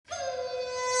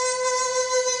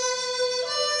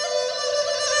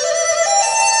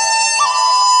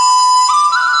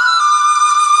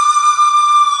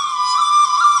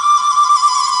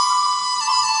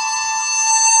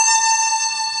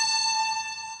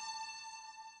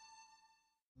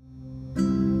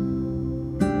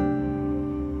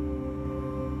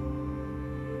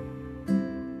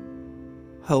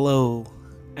Hello,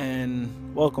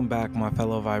 and welcome back, my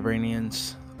fellow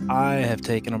Vibranians. I have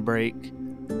taken a break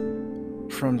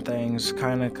from things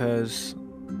kind of because,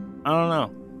 I don't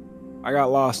know, I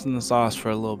got lost in the sauce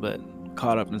for a little bit,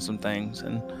 caught up in some things,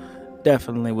 and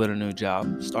definitely with a new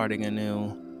job, starting a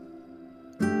new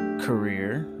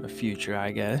career, a future,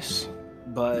 I guess.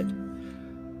 But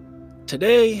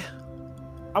today,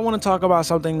 I want to talk about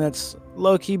something that's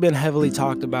low key been heavily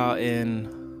talked about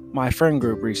in my friend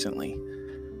group recently.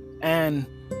 And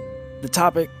the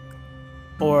topic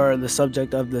or the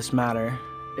subject of this matter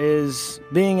is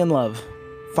being in love,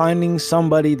 finding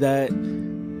somebody that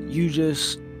you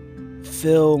just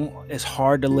feel is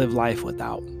hard to live life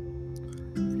without.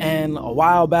 And a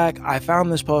while back, I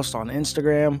found this post on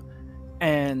Instagram,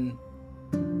 and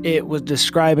it was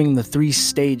describing the three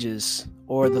stages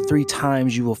or the three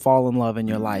times you will fall in love in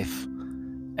your life.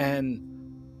 And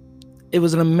it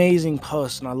was an amazing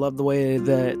post, and I love the way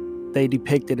that they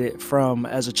depicted it from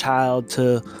as a child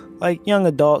to like young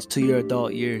adults to your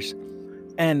adult years.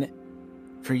 And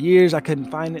for years, I couldn't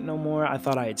find it no more. I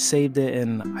thought I had saved it,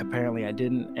 and apparently I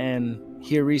didn't. And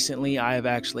here recently, I have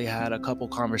actually had a couple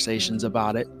conversations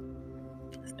about it.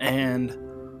 And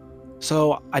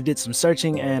so I did some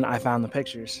searching, and I found the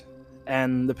pictures.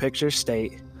 And the pictures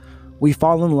state, we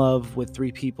fall in love with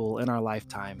three people in our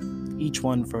lifetime, each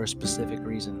one for a specific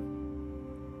reason.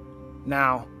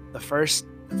 Now, the first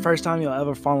time you'll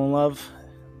ever fall in love,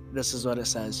 this is what it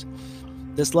says.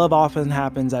 This love often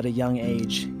happens at a young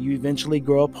age. You eventually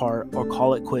grow apart or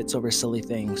call it quits over silly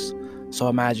things. So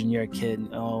imagine you're a kid.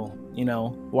 Oh,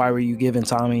 why were you giving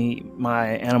Tommy my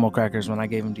animal crackers when I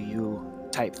gave them to you?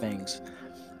 Type things.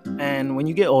 And when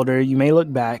you get older, you may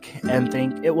look back and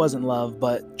think it wasn't love,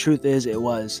 but truth is it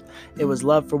was. It was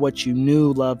love for what you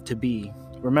knew love to be.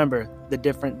 Remember the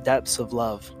different depths of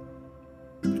love.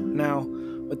 Now,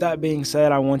 with that being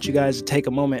said, I want you guys to take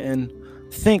a moment and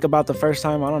think about the first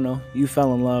time, you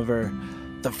fell in love, or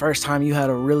the first time you had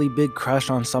a really big crush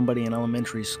on somebody in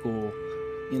elementary school.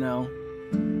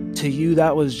 To you,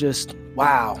 that was just,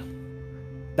 wow.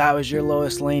 That was your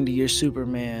Lois Lane to your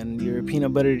Superman, your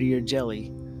peanut butter to your jelly.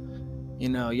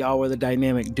 Y'all were the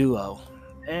dynamic duo.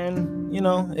 And,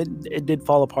 it did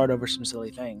fall apart over some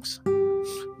silly things.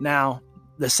 Now,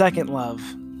 the second love,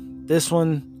 this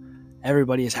one,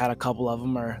 everybody has had a couple of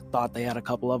them or thought they had a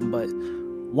couple of them, but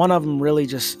one of them really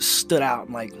just stood out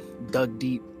and dug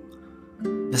deep.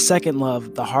 The second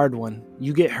love, the hard one,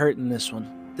 you get hurt in this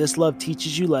one. This love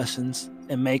teaches you lessons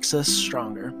and makes us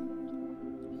stronger.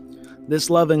 This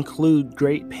love includes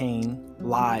great pain,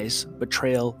 lies,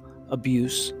 betrayal,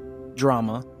 abuse,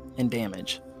 drama, and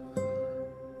damage.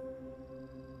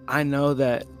 I know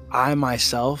that I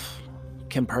myself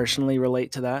can personally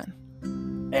relate to that,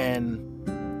 and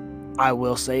I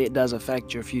will say it does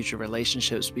affect your future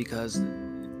relationships because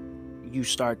you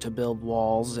start to build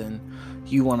walls and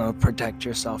you want to protect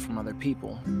yourself from other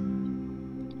people.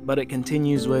 But it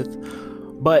continues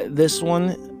with, but this one,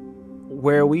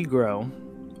 where we grow,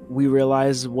 we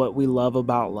realize what we love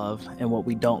about love and what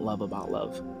we don't love about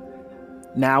love.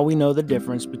 Now we know the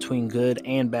difference between good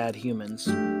and bad humans.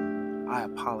 I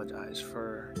apologize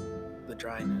for the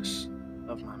dryness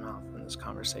of my mouth in this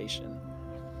conversation.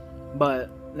 But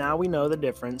now we know the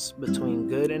difference between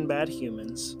good and bad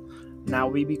humans. Now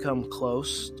we become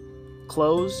close,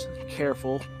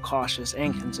 careful, cautious,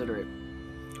 and considerate.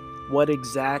 What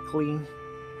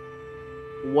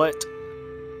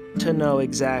to know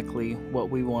exactly what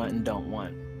we want and don't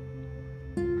want.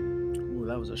 Ooh,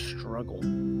 that was a struggle.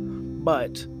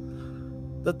 But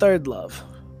the third love.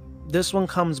 This one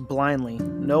comes blindly,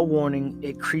 no warning,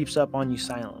 it creeps up on you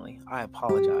silently. I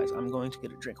apologize. I'm going to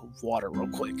get a drink of water real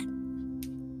quick.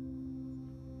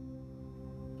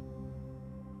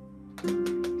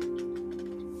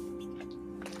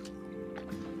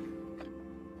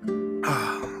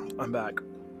 I'm back.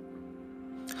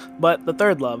 But the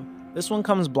third love, this one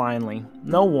comes blindly,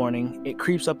 no warning, it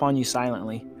creeps up on you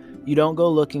silently. You don't go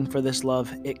looking for this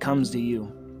love, it comes to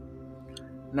you.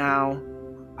 Now,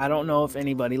 I don't know if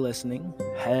anybody listening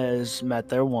has met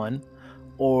their one,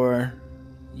 or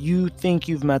you think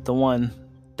you've met the one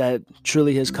that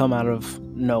truly has come out of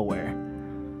nowhere.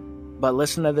 But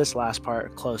listen to this last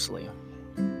part closely.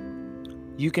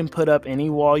 You can put up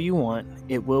any wall you want,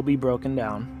 it will be broken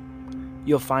down.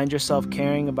 You'll find yourself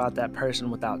caring about that person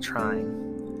without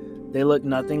trying. They look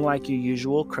nothing like your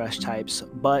usual crush types,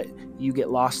 but you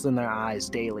get lost in their eyes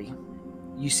daily.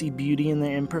 You see beauty in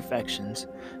their imperfections.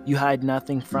 You hide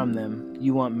nothing from them.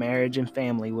 You want marriage and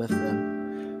family with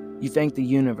them. You thank the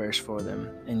universe for them,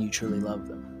 and you truly love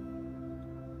them.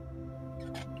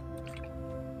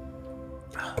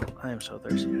 I am so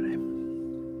thirsty today.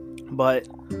 But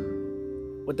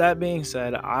with that being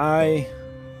said,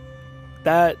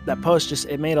 that post just,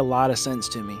 it made a lot of sense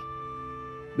to me,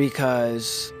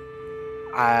 because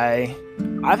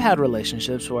I've had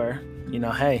relationships where,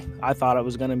 hey, I thought it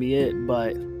was going to be it,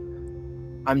 but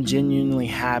I'm genuinely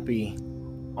happy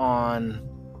on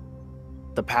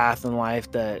the path in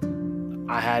life that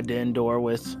I had to endure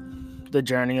with the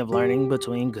journey of learning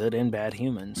between good and bad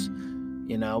humans,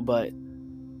 but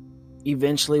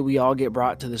eventually we all get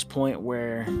brought to this point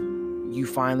where you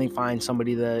finally find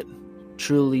somebody that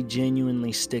truly,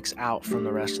 genuinely sticks out from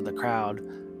the rest of the crowd.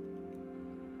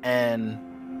 And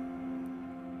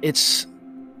it's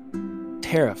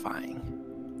terrifying.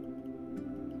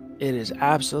 It is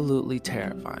absolutely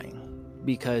terrifying,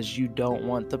 because you don't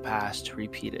want the past to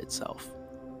repeat itself.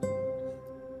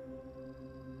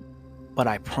 But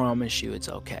I promise you it's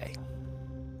okay.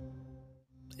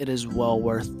 It is well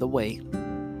worth the wait.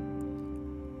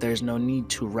 There's no need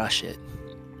to rush it.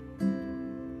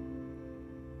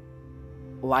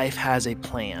 Life has a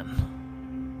plan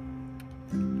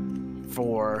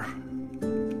for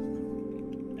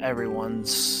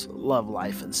everyone's love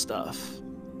life and stuff.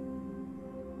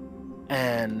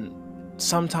 And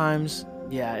sometimes,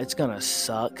 yeah, it's gonna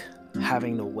suck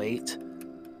having to wait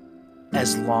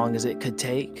as long as it could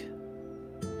take.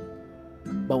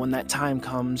 But when that time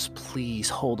comes, please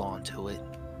hold on to it.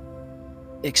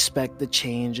 Expect the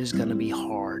change is gonna be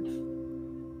hard,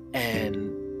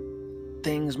 and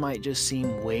things might just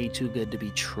seem way too good to be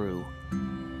true.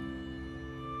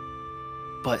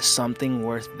 But something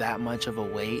worth that much of a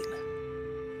wait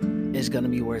is gonna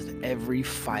be worth every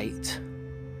fight,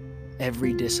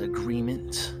 every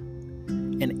disagreement,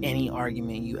 and any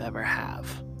argument you ever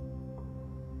have.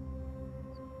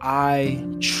 I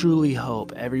truly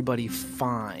hope everybody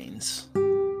finds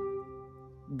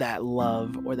that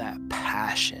love or that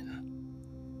passion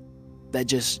that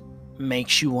just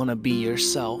makes you want to be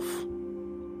yourself.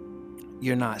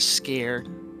 You're not scared.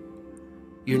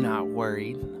 You're not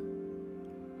worried.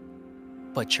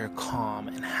 But you're calm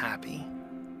and happy.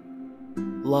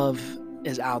 Love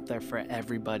is out there for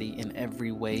everybody in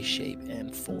every way, shape,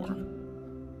 and form.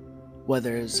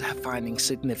 Whether it's finding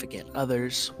significant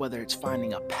others, whether it's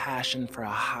finding a passion for a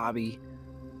hobby,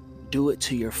 do it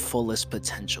to your fullest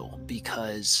potential,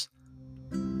 because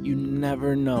you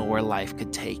never know where life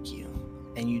could take you,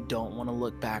 and you don't want to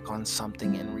look back on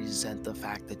something and resent the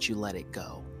fact that you let it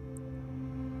go.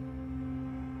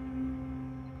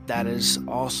 That is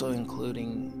also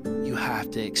including, you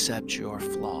have to accept your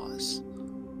flaws.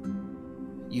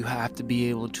 You have to be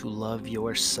able to love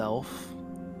yourself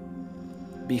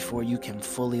before you can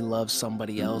fully love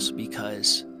somebody else,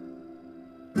 because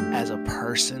as a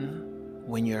person,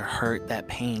 when you're hurt, that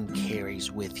pain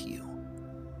carries with you,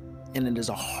 and it is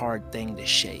a hard thing to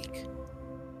shake.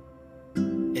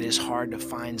 It is hard to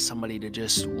find somebody to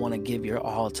just want to give your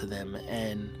all to them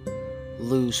and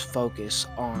lose focus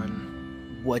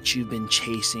on what you've been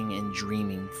chasing and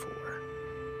dreaming for.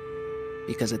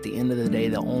 Because at the end of the day,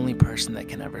 the only person that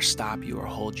can ever stop you or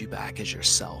hold you back is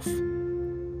yourself.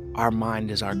 Our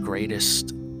mind is our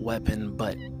greatest weapon,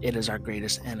 but it is our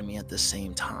greatest enemy at the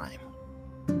same time.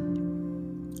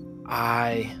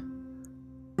 I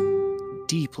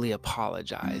deeply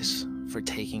apologize for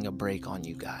taking a break on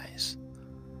you guys.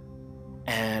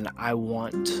 And I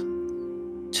want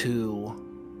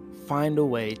to find a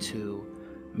way to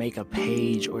make a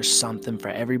page or something for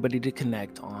everybody to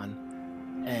connect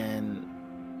on and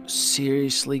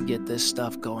seriously get this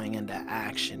stuff going into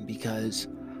action, because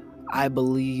I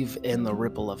believe in the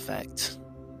ripple effect.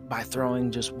 By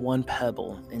throwing just one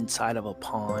pebble inside of a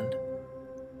pond,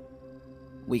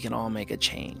 we can all make a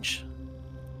change.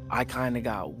 I kind of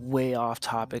got way off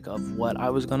topic of what I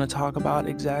was going to talk about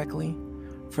exactly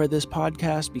for this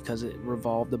podcast, because it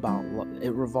revolved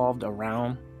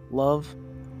around love.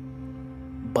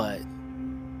 But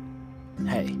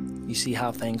hey, you see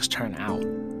how things turn out.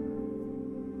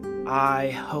 I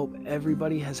hope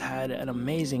everybody has had an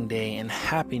amazing day, and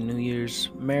Happy New Year's,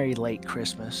 Merry Late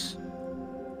Christmas,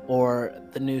 or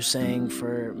the new saying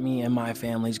for me and my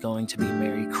family is going to be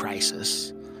Merry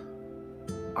Crisis.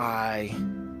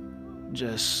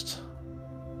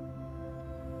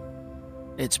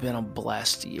 It's been a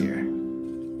blessed year.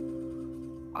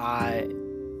 I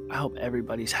hope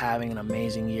everybody's having an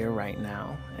amazing year right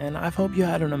now, and I hope you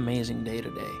had an amazing day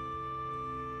today.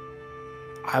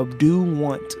 I do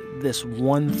want this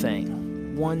one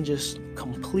thing, one just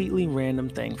completely random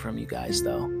thing from you guys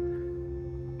though.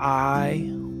 I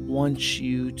want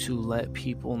you to let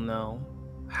people know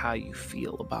how you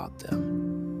feel about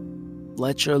them.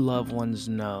 Let your loved ones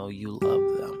know you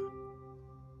love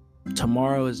them.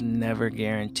 Tomorrow is never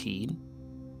guaranteed,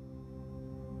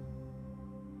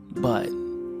 but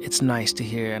it's nice to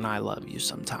hear an I love you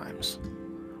sometimes,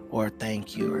 or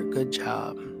thank you, or good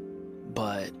job.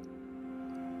 But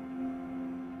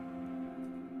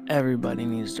everybody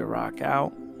needs to rock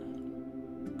out,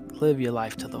 live your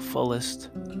life to the fullest.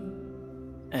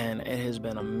 And it has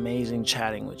been amazing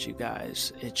chatting with you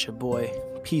guys. It's your boy,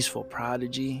 Peaceful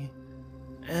Prodigy.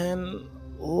 And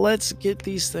let's get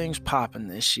these things popping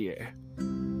this year.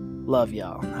 Love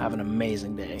y'all. Have an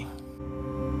amazing day.